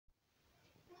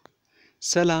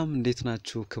ሰላም እንዴት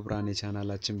ናችሁ? ክብራን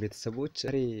የቻናላችን ቤተሰቦች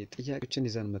ዛሬ ጥያቄዎችን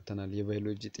ይዘን መተናል።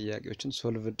 የባዮሎጂ ጥያቄዎችን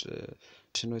ሶልቭድ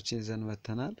ሽኖችን ይዘን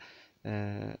መተናል።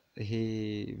 ይሄ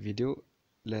ቪዲዮ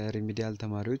ለሪሚዲያል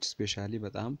ተማሪዎች ስፔሻሊ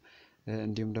በጣም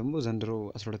እንዲሁም ደግሞ ዘንድሮ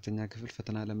 12ኛ ክፍል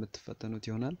ፈተና ለምትፈተኑት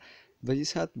ይሆናል። በዚህ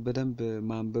ሰዓት በደንብ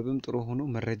ማንበብም ጥሩ ሆኖ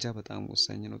መረጃ በጣም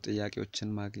ወሳኝ ነው። ጥያቄዎችን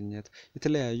ማግኘት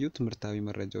የተለያዩ ትምህርታዊ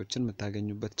መረጃዎችን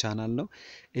የምታገኙበት ቻናል ነው።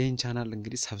 ይህን ቻናል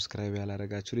እንግዲህ ሰብስክራይብ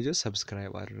ያላረጋችሁ ልጆች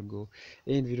ሰብስክራይብ አድርጉ።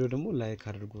 ይህን ቪዲዮ ደግሞ ላይክ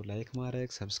አድርጉ። ላይክ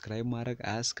ማድረግ ሰብስክራይብ ማድረግ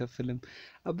አያስከፍልም።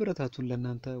 አበረታቱን።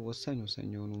 ለእናንተ ወሳኝ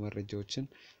የሆኑ መረጃዎችን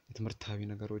የትምህርታዊ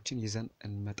ነገሮችን ይዘን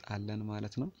እንመጣለን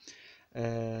ማለት ነው።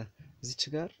 እዚች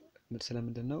ጋር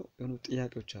ስለምንድን ነው የሆኑ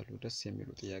ጥያቄዎች አሉ፣ ደስ የሚሉ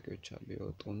ጥያቄዎች አሉ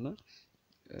የወጡና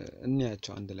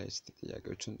እንያቸው አንድ ላይ። እስቲ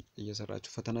ጥያቄዎችን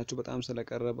እየሰራችሁ ፈተናችሁ በጣም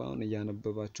ስለቀረበ አሁን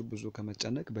እያነበባችሁ ብዙ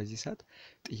ከመጨነቅ በዚህ ሰዓት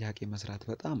ጥያቄ መስራት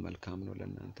በጣም መልካም ነው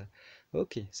ለእናንተ።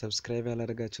 ኦኬ ሰብስክራይብ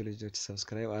ያላደረጋችሁ ልጆች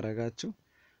ሰብስክራይብ አረጋችሁ።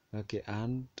 ኦኬ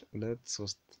 1 2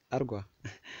 3 አርጓ።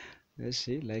 እሺ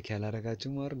ላይክ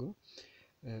ያላደረጋችሁም አርጉ።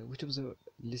 which of the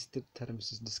listed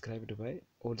terms is described by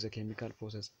all the chemical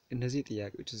process? እነዚህ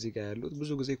ጥያቄዎች እዚህ ጋር ያሉት ብዙ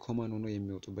ጊዜ ኮመን ሆኖ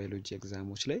የሚወጡ ባዮሎጂ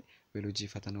ኤግዛሞች ላይ ባዮሎጂ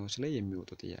ፈተናዎች ላይ የሚወጡ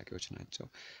ጥያቄዎች ናቸው።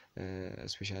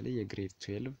 ስፔሻሊ የግሬድ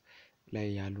 12 ላይ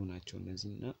ያሉ ናቸው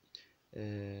እነዚህና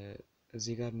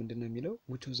እዚህ ጋር ምንድነው የሚለው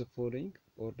which of the following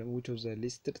or which of the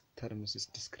listed terms is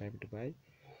described by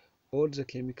all the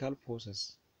chemical process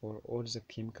or all the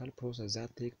chemical process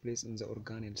that take place in the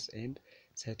organelles and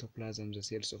cytoplasm the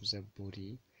cells of the body?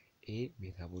 A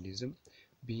metabolism,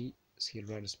 B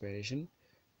cellular respiration,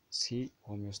 C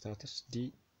homeostasis, D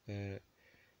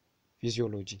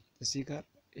physiology. እዚህ ጋር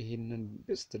ይሄንን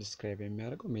በስት ዲስክራይብ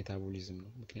የሚያደርገው ሜታቦሊዝም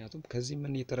ነው። ምክንያቱም ከዚህ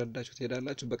ምን እየተረዳችሁ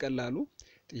ትሄዳላችሁ በቀላሉ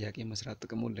ጥያቄ መስራት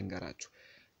ጥቅሙን ልንገራችሁ።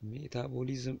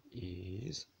 ሜታቦሊዝም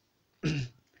is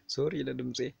sorry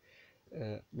ለድምጼ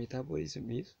metabolism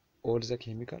is all the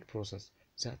chemical process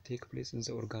that take place in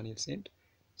the organelles and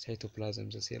cytoplasm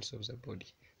the cells of the body.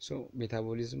 so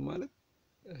metabolism ማለት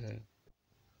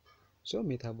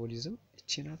ሜታቦሊዝም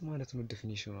እቺ ናት ማለት ነው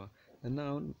ዲፊኒሽኗ። እና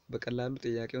አሁን በቀላሉ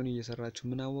ጥያቄውን እየሰራችሁ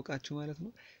ምን አወቃችሁ ማለት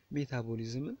ነው?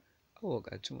 ሜታቦሊዝምን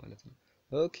አወቃችሁ ማለት ነው።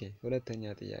 ኦኬ ሁለተኛ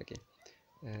ጥያቄ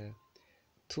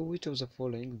to which of the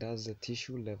following does the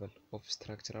tissue level of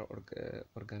structural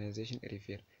organization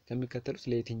refer? ከሚከተሉት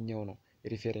ለየትኛው ነው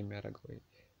ሪፌር የሚያደርገው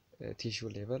ቲሹ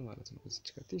ሌቨል ማለት ነው? እዚች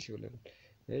ጋር ቲሹ ሌቨል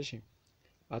እሺ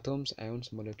atoms, ions,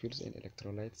 molecules and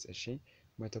electrolytes እሺ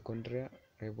mitochondria,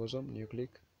 ribosome,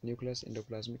 nucleus,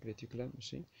 endoplasmic reticulum እሺ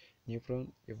nephron,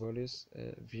 evolus,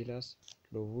 villus,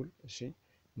 lobule እሺ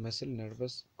muscle,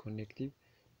 nervous, connective,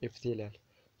 epithelial.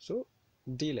 so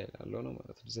D ላይ ያለው ነው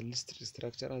ማለት ነው። the list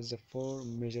structure as the four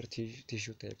major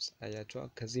tissue types አያችሁ።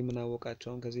 ከዚህ ምን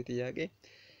አወቃችሁ? ከዚህ ጥያቄ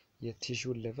የቲሹ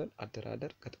ሌቨል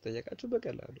አደራደር ከተጠየቃችሁ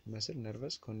በቀላሉ መስል፣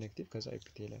 ነርቨስ፣ ኮኔክቲቭ ከዛ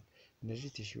ኤፒቴሊያል እነዚህ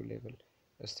ቲሹ ሌቨል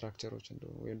ስትራክቸሮች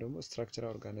እንደሆኑ ወይም ደግሞ ስትራክቸራል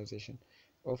ኦርጋናይዜሽን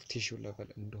ኦፍ ቲሹ ሌቨል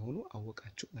እንደሆኑ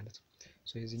አወቃችሁ ማለት ነው።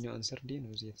 ሶ የዚህኛው አንሰር ዲ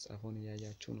ነው። እዚህ የተጻፈውን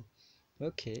እያያችሁ ነው።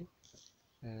 ኦኬ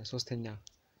ሶስተኛ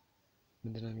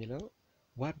ምንድነው የሚለው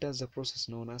what does the process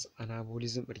known as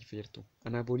anabolism refer to?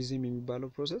 አናቦሊዝም የሚባለው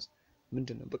ፕሮሰስ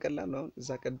ምንድነው? በቀላሉ አሁን እዛ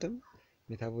ቀደም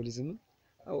ሜታቦሊዝምን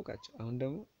አወቃችሁ፣ አሁን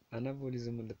ደግሞ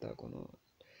አናቦሊዝምን ልታውቁ ነው።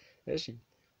 እሺ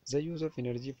the use of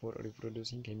energy for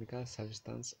reproducing chemical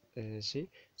substance እሺ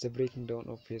the breaking down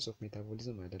of phase of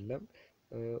metabolism አይደለም።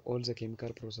 all the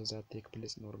chemical process that take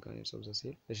place in organelles of the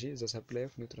cell እሺ the supply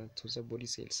of nutrients to the body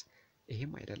cells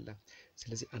ይሄም አይደለም።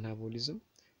 ስለዚህ አናቦሊዝም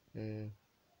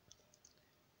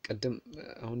ቀደም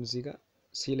አሁን እዚህ ጋር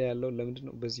ሲ ላይ ያለው ለምንድን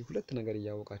ነው በዚህ ሁለት ነገር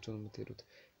እያወቃችሁ ነው የምትሄዱት?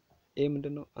 ኤ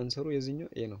ምንድነው አንሰሩ? የዚህኛው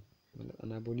ኤ ነው።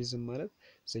 አናቦሊዝም ማለት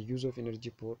the use of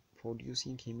energy for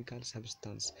producing chemical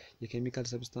substance የኬሚካል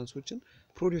ሰብስታንሶችን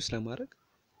ፕሮዲዩስ ለማድረግ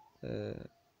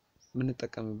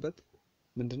የምንጠቀምበት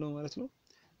ምንድነው ማለት ነው።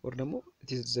 or ደግሞ it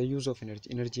is the use of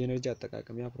energy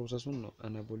አጠቃቀም ያ ፕሮሰሱን ነው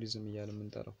አናቦሊዝም እያለ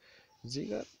የምንጠራው። እዚህ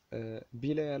ጋር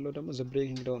ቢ ላይ ያለው ደግሞ the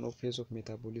breaking down of phase of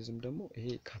metabolism ደግሞ ይሄ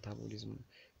ካታቦሊዝም ነው።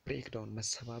 ብሬክ ዳውን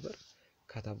መሰባበር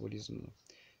ካታቦሊዝም ነው።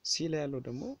 ሲ ላይ ያለው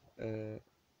ደግሞ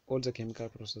all the chemical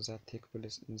processes that take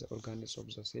place in the organelles of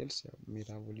the cells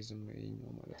ሜታቦሊዝም ነው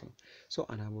ይሄኛው ማለት ነው። ሶ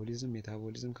አናቦሊዝም፣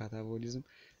 ሜታቦሊዝም፣ ካታቦሊዝም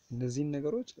እነዚህን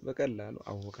ነገሮች በቀላሉ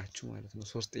አወቃችሁ ማለት ነው።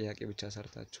 ሶስት ጥያቄ ብቻ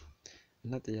ሰርታችሁ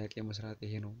እና ጥያቄ መስራት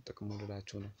ይሄ ነው ጥቅሙ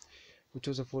ልላችሁ ነው። which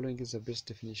of the following is the best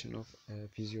definition of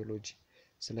physiology?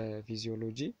 ስለ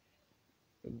ፊዚዮሎጂ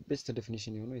ቤስት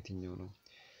ዴፊኒሽን የሆነው የትኛው ነው?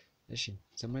 እሺ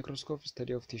the microscopic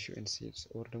study of tissue and cells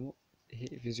or ደግሞ ይሄ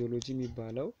ፊዚዮሎጂ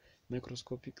የሚባለው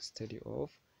ማይክሮስኮፒክ ስተዲ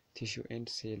ኦፍ ቲሹ ኤንድ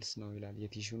ሴልስ ነው ይላል።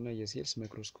 የቲሹ እና የሴልስ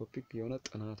ማይክሮስኮፒክ የሆነ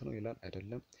ጥናት ነው ይላል።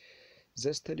 አይደለም።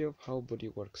 the study of how body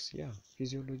works ያ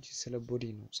ፊዚዮሎጂ ስለ ቦዲ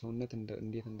ነው ሰውነት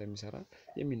እንዴት እንደሚሰራ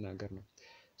የሚናገር ነው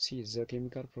see the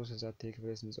chemical process that take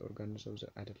place in the organism of the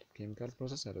አይደለም chemical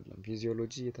process አይደለም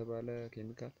ፊዚዮሎጂ የተባለ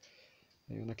chemical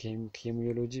የሆነ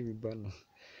ኬሚዮሎጂ ቢባል ነው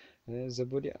the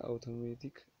body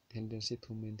automatic tendency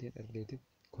to maintain a relative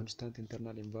constant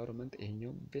internal environment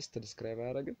ይሄኛው best describe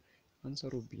ያደርጋል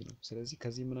አንሰሩ ቢ ነው ስለዚህ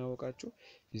ከዚህ ምን አወቃችሁ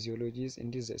ፊዚዮሎጂ is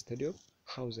indeed the study of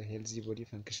how the healthy body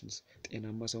functions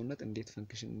ጤናማ ሰውነት እንዴት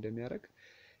ፈንክሽን እንደሚያደርግ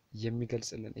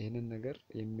የሚገልጽልን ይሄንን ነገር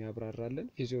የሚያብራራልን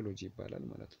ፊዚዮሎጂ ይባላል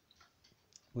ማለት ነው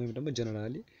ወይም ደግሞ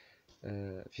ጀነራሊ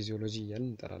ፊዚዮሎጂ እያልን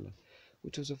እንጠራለን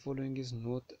which of the following is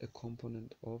not a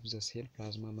component of the cell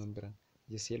plasma membrane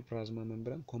የሴል ፕላዝማ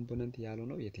ሜምብራን ኮምፖነንት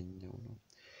ያልሆነው የትኛው ነው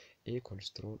A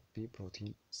cholesterol B protein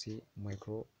C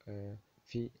micro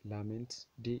filament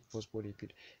D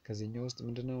phospholipid ከዚህኛው ውስጥ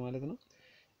ምንድነው ማለት ነው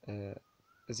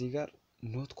እዚህ ጋር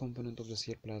not component of the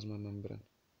cell plasma membrane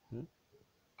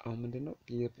አሁን ምንድነው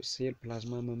የሴል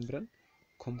ፕላዝማ ሜምብራን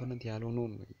ኮምፖነንት ያልሆነው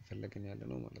ነው እየፈለግን ያለ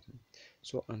ነው ማለት ነው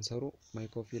ሶ አንሰሩ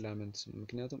ማይክሮፊላመንት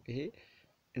ምክንያቱም ይሄ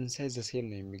ኢንሳይድ ዘ ሴል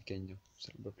ነው የሚገኘው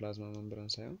በፕላዝማ ሜምብራን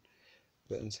ሳይሆን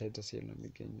በኢንሳይድ ዘ ሴል ነው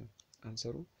የሚገኘው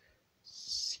አንሰሩ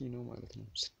ሲ ነው ማለት ነው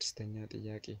ስድስተኛ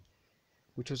ጥያቄ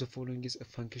which of the following is a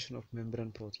function of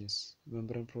membrane proteins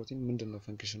membrane protein ምንድነው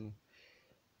ፈንክሽኑ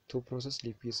to process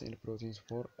lipids and proteins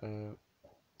for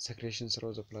secretion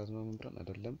through the plasma membrane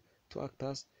አይደለም to act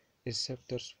as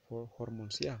receptors for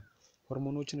hormones ያ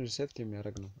ሆርሞኖችን ሪሴፕት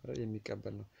የሚያደርግ ነው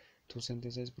የሚቀበል ነው to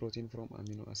synthesize protein from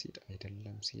amino acid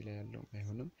አይደለም ሲ ላይ ያለው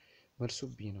አይሆንም መልሱ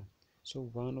ቢ ነው so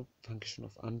one of function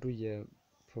of አንዱ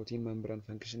የፕሮቲን ሜምብራን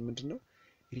ፈንክሽን ምንድነው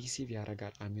ሪሲቭ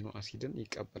ያደርጋል አሚኖ አሲድን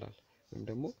ይቀበላል ወይም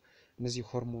ደግሞ እነዚህ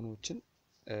ሆርሞኖችን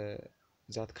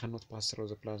that cannot pass through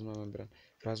the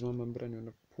plasma membrane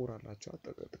የሆነ ፖር አላቸው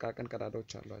ጥቃቅን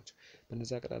ቀዳዳዎች አሏቸው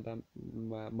በእነዛ ቀዳዳ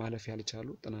ማለፍ ያልቻሉ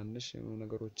ጥናንሽ የሆኑ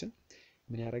ነገሮችን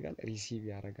ምን ያደርጋል ሪሲቭ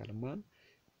ያደርጋል ማን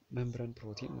ሜምብራን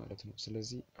ፕሮቲን ማለት ነው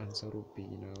ስለዚህ አንሰሩ ቢ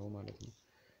ነው ማለት ነው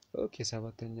ኦኬ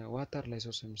ሰባተኛ what are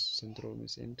lysosomes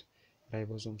centrosomes and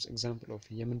ribosomes example of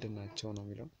የምንድናቸው ነው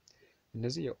የሚለው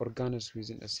እነዚህ የኦርጋነልስ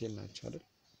ዊዝን ሴል ናቸው አይደል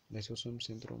lysosomes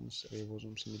centrosomes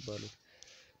ribosomes የሚባሉት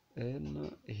እና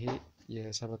ይሄ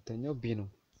የሰባተኛው ቢ ነው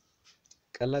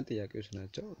ቀላል ጥያቄዎች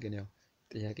ናቸው ግን ያው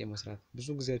ጥያቄ መስራት ብዙ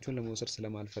ጊዜያችሁን ለመውሰድ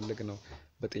ስለማልፈልግ ነው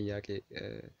በጥያቄ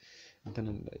እንትን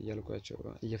ያልኳቸው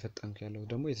እየፈጠንኩ ያለው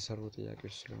ደግሞ የተሰሩ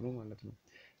ጥያቄዎች ስለሆኑ ማለት ነው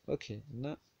ኦኬ እና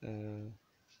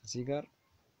እዚህ ጋር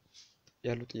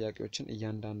ያሉ ጥያቄዎችን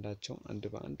እያንዳንዳቸው አንድ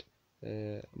በአንድ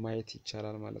ማየት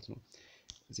ይቻላል ማለት ነው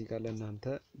እዚህ ጋር ለእናንተ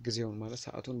ጊዜውን ማለት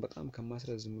ሰዓቱን በጣም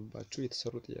ከማስረዝምባችሁ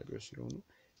የተሰሩ ጥያቄዎች ስለሆኑ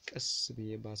ቀስ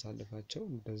ብዬ ባሳልፋቸው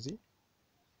እንደዚህ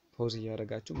ፖዝ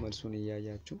እያደረጋችሁ መልሱን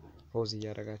እያያችሁ ፖዝ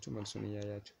እያደረጋችሁ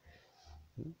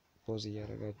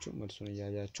መልሱን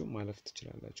እያያችሁ ማለፍ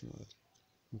ትችላላችሁ ማለት ነው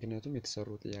ምክንያቱም የተሰሩ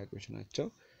ጥያቄዎች ናቸው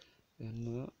እና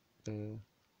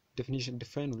ዴፊኒሽን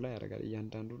ዲፋይን ላይ ያደርጋል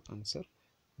እያንዳንዱን አንሰር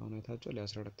አሁን አይታችሁ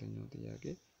ለ14ኛው ጥያቄ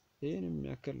ይሄን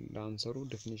የሚያክል ለአንሰሩ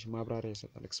ዴፊኒሽን ማብራሪያ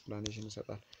ይሰጣል ኤክስፕላኔሽን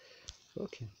ይሰጣል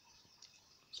ኦኬ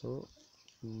ሶ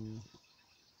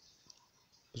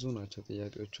ብዙ ናቸው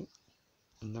ጥያቄዎቹ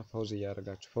እና ፓውዝ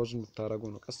እያደረጋችሁ ፓውዝ እንድታረጉ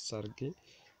ነው ቀስ አድርጌ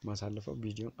ማሳለፈው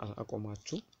ቪዲዮን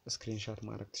አቆማችሁ ስክሪንሻት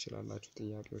ማድረግ ትችላላችሁ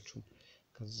ጥያቄዎቹን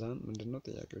ከዛን ምንድነው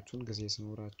ጥያቄዎቹን ጊዜ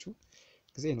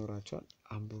ይኖራችኋል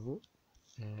አንብቡ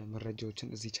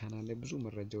መረጃዎችን እዚህ ቻናል ላይ ብዙ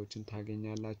መረጃዎችን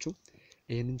ታገኛላችሁ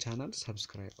ይሄንን ቻናል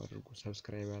ሰብስክራይብ አድርጉ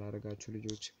ሰብስክራይብ ያላደረጋችሁ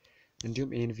ልጆች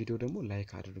እንዲሁም ይሄን ቪዲዮ ደግሞ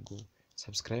ላይክ አድርጉ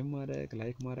ሰብስክራይብ ማድረግ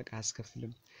ላይክ ማድረግ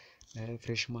አያስከፍልም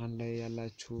ፍሬሽማን ላይ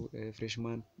ያላችሁ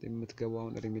ፍሬሽማን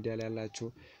የምትገባውን ሪሚዲያል ያላችሁ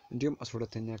እንዲሁም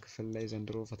 12ኛ ክፍል ላይ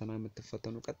ዘንድሮ ፈተና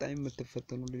የምትፈተኑ ቀጣይ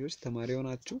የምትፈተኑ ልጆች ተማሪ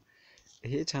ሆናችሁ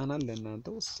ይሄ ቻናል ለእናንተ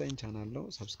ወሳኝ ቻናል ነው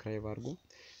ሰብስክራይብ አድርጉ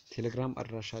ቴሌግራም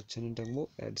አድራሻችንን ደግሞ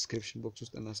ዲስክሪፕሽን ቦክስ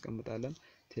ውስጥ እናስቀምጣለን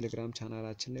ቴሌግራም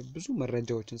ቻናላችን ላይ ብዙ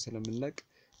መረጃዎችን ስለምንለቅ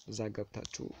እዛ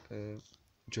ገብታችሁ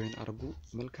ጆይን አድርጉ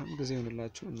መልካም ጊዜ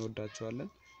ይሁንላችሁ እንወዳችኋለን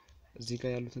እዚህ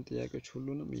ጋር ያሉትን ጥያቄዎች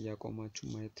ሁሉንም እያቆማችሁ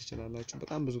ማየት ትችላላችሁ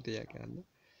በጣም ብዙ ጥያቄ አለ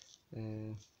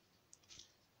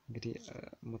እንግዲህ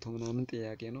 100 ምናምን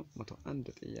ጥያቄ ነው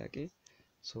 101 ጥያቄ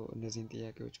ሶ እነዚህን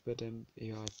ጥያቄዎች በደንብ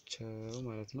እያቸው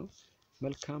ማለት ነው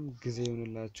መልካም ጊዜ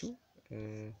ይሁንላችሁ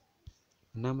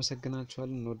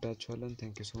እናመሰግናችኋለን እንወዳችኋለን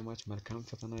ቴንክ ዩ ሶ ማች መልካም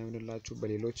ፈተና ይሁንላችሁ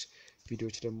በሌሎች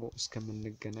ቪዲዮዎች ደግሞ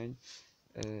እስከምንገናኝ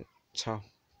ቻው